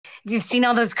if you've seen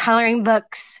all those coloring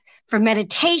books for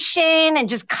meditation and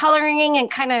just coloring and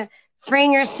kind of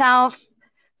freeing yourself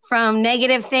from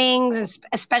negative things,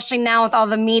 especially now with all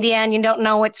the media and you don't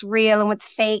know what's real and what's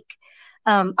fake.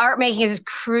 Art making is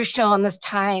crucial in this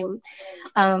time.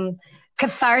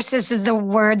 Catharsis is the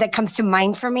word that comes to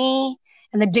mind for me.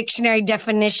 And the dictionary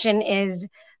definition is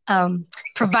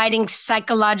providing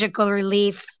psychological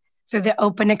relief through the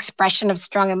open expression of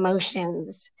strong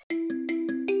emotions.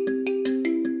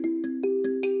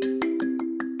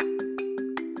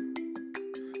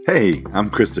 Hey, I'm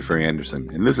Christopher Anderson,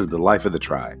 and this is The Life of the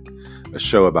Tribe, a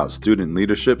show about student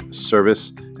leadership,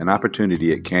 service, and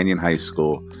opportunity at Canyon High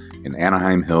School in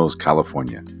Anaheim Hills,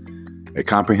 California, a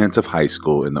comprehensive high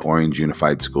school in the Orange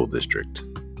Unified School District.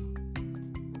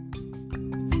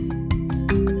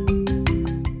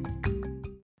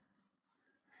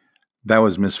 That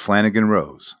was Miss Flanagan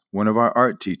Rose, one of our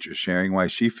art teachers, sharing why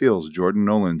she feels Jordan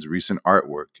Nolan's recent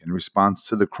artwork in response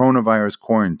to the coronavirus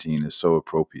quarantine is so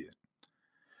appropriate.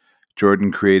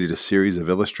 Jordan created a series of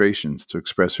illustrations to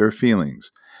express her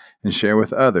feelings and share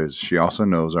with others she also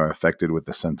knows are affected with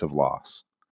the sense of loss.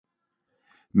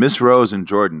 Miss Rose and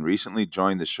Jordan recently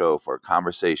joined the show for a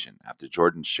conversation after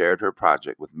Jordan shared her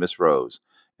project with Miss Rose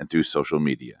and through social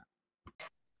media.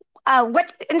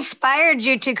 What inspired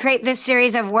you to create this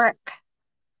series of work?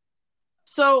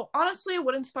 So honestly,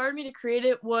 what inspired me to create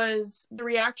it was the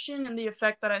reaction and the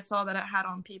effect that I saw that it had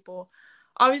on people.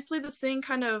 Obviously, this thing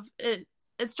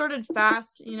it started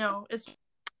fast, it's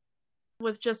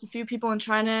with just a few people in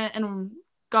China and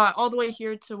got all the way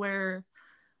here to where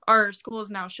our school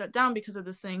is now shut down because of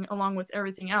this thing, along with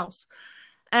everything else.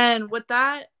 And with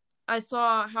that, I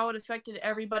saw how it affected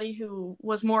everybody who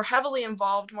was more heavily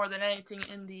involved more than anything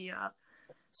in the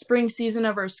spring season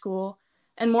of our school.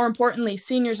 And more importantly,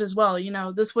 seniors as well.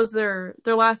 This was their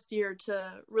last year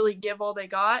to really give all they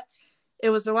got. It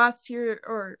was their last year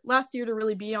to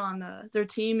really be on their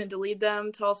team and to lead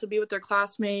them, to also be with their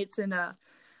classmates. And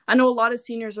I know a lot of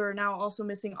seniors are now also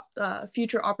missing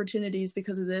future opportunities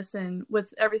because of this. And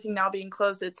with everything now being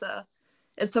closed, it's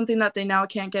something that they now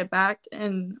can't get back.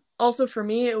 And also for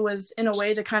me, it was in a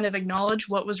way to kind of acknowledge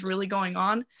what was really going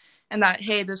on and that,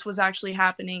 hey, this was actually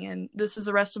happening and this is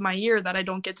the rest of my year that I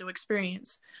don't get to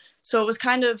experience. So it was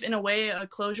kind of, in a way, a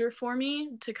closure for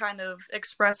me to kind of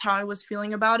express how I was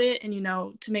feeling about it and,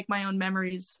 to make my own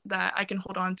memories that I can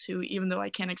hold on to even though I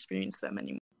can't experience them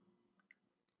anymore.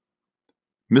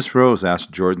 Miss Rose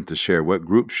asked Jordan to share what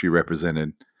group she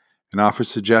represented and offer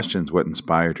suggestions what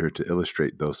inspired her to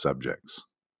illustrate those subjects.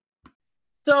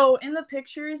 So in the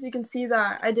pictures, you can see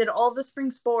that I did all the spring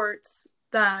sports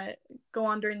that go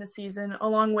on during the season,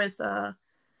 along with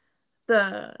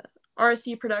the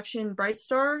RSC production Bright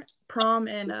Star, prom,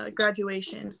 and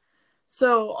graduation.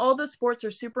 So all the sports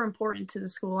are super important to the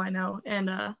school, I know.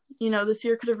 And, this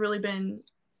year could have really been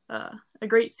a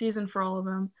great season for all of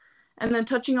them. And then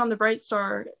touching on the Bright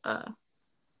Star, that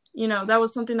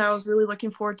was something that I was really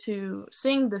looking forward to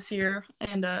seeing this year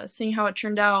and seeing how it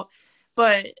turned out.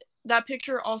 But that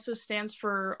picture also stands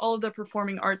for all of the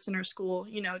performing arts in our school,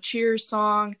 cheers,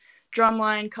 song,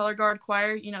 drumline, color guard,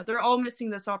 choir, they're all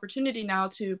missing this opportunity now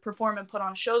to perform and put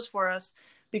on shows for us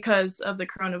because of the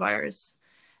coronavirus.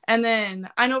 And then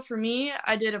I know for me,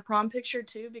 I did a prom picture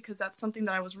too, because that's something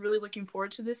that I was really looking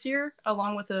forward to this year,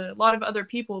 along with a lot of other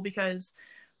people, because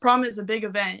prom is a big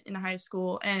event in high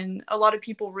school and a lot of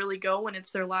people really go when it's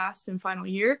their last and final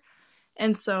year.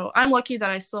 And so I'm lucky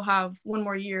that I still have one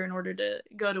more year in order to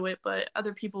go to it, but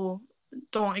other people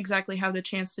don't exactly have the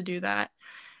chance to do that.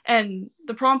 And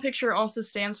the prom picture also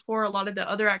stands for a lot of the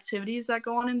other activities that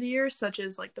go on in the year, such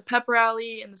as like the pep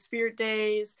rally and the spirit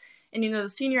days and, the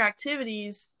senior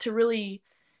activities to really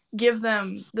give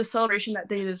them the celebration that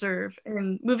they deserve.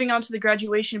 And moving on to the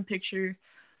graduation picture,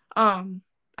 I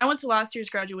went to last year's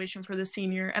graduation for the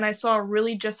senior and I saw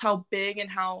really just how big and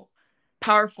how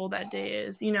powerful that day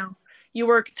is. You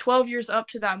work 12 years up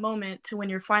to that moment to when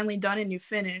you're finally done and you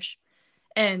finish.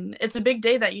 And it's a big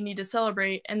day that you need to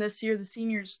celebrate. And this year, the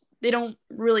seniors, they don't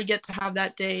really get to have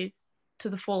that day to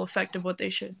the full effect of what they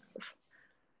should have.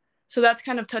 So that's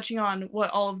kind of touching on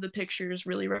what all of the pictures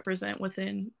really represent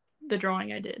within the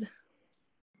drawing I did.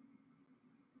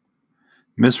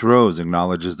 Miss Rose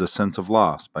acknowledges the sense of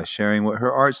loss by sharing what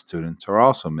her art students are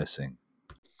also missing.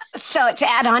 So to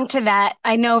add on to that,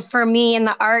 I know for me in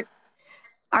the art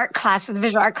classes,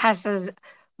 visual art classes,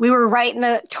 we were right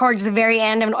towards the very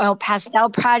end of an oil pastel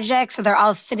project. So they're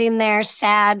all sitting there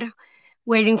sad,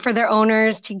 waiting for their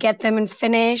owners to get them and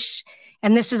finish.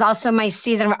 And this is also my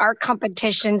season of art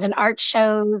competitions and art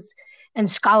shows and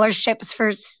scholarships for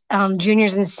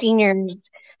juniors and seniors.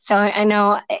 So I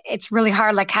know it's really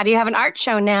hard. Like, how do you have an art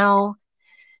show now?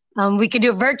 We could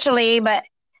do it virtually, but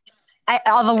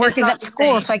all the work is at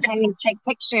school, so I can't even take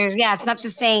pictures. Yeah, it's not the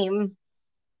same.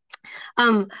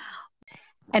 And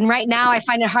right now I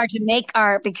find it hard to make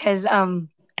art because that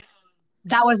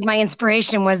was my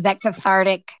inspiration, was that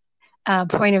cathartic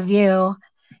point of view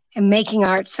and making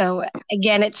art. So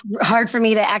again, it's hard for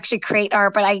me to actually create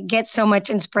art, but I get so much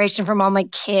inspiration from all my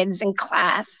kids in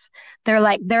class.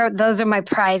 Those are my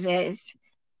prizes.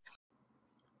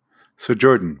 So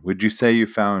Jordan, would you say you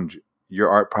found your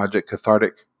art project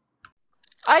cathartic?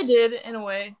 I did, in a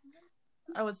way,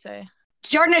 I would say.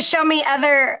 Jordan has shown me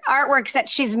other artworks that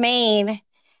she's made,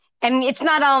 and it's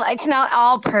not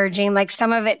all purging. Like,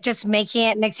 some of it, just making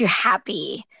it makes you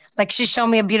happy. Like, she showed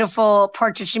me a beautiful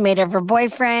portrait she made of her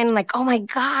boyfriend. Like, oh my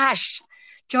gosh,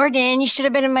 Jordan, you should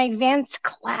have been in my advanced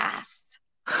class.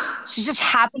 She's just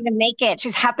happy to make it.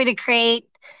 She's happy to create.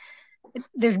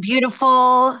 They're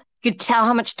beautiful. You could tell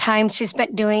how much time she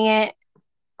spent doing it.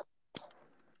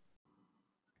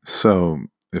 So,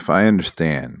 if I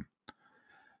understand,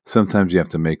 sometimes you have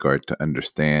to make art to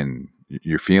understand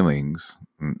your feelings,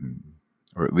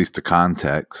 or at least the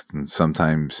context. And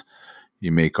sometimes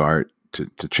you make art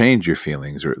to change your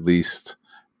feelings, or at least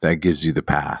that gives you the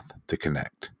path to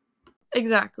connect.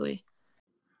 Exactly.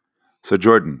 So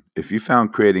Jordan, if you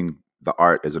found creating the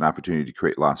art as an opportunity to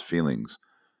create lost feelings,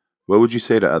 what would you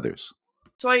say to others?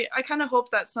 So I kind of hope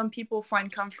that some people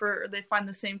find comfort, or they find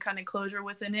the same kind of closure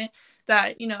within it,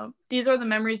 that, these are the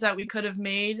memories that we could have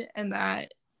made, and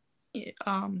that, they're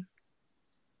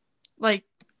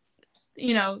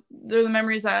the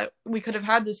memories that we could have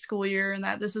had this school year, and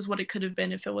that this is what it could have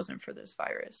been if it wasn't for this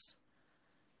virus.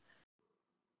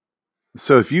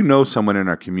 So if you know someone in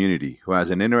our community who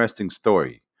has an interesting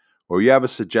story, or you have a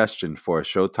suggestion for a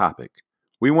show topic,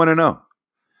 we want to know.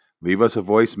 Leave us a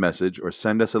voice message or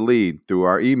send us a lead through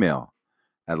our email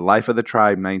at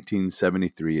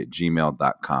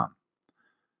lifeofthetribe1973@gmail.com.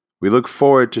 We look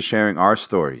forward to sharing our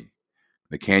story,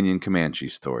 the Canyon Comanche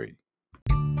story.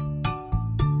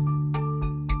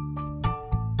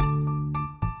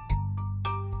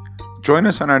 Join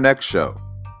us on our next show.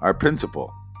 Our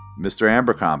principal, Mr.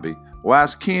 Abercrombie, will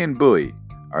ask Kian Bowie,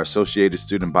 our Associated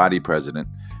Student Body President,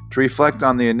 to reflect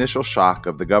on the initial shock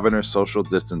of the governor's social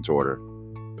distance order,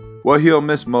 what he'll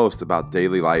miss most about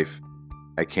daily life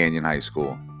at Canyon High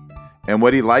School, and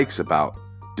what he likes about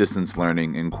distance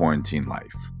learning and quarantine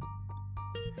life.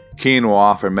 Kian will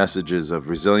offer messages of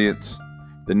resilience,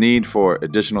 the need for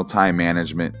additional time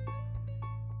management,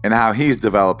 and how he's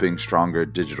developing stronger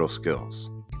digital skills.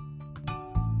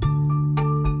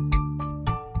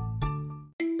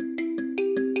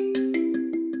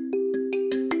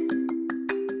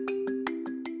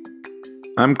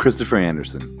 I'm Christopher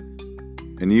Anderson,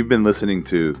 and you've been listening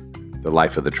to The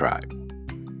Life of the Tribe.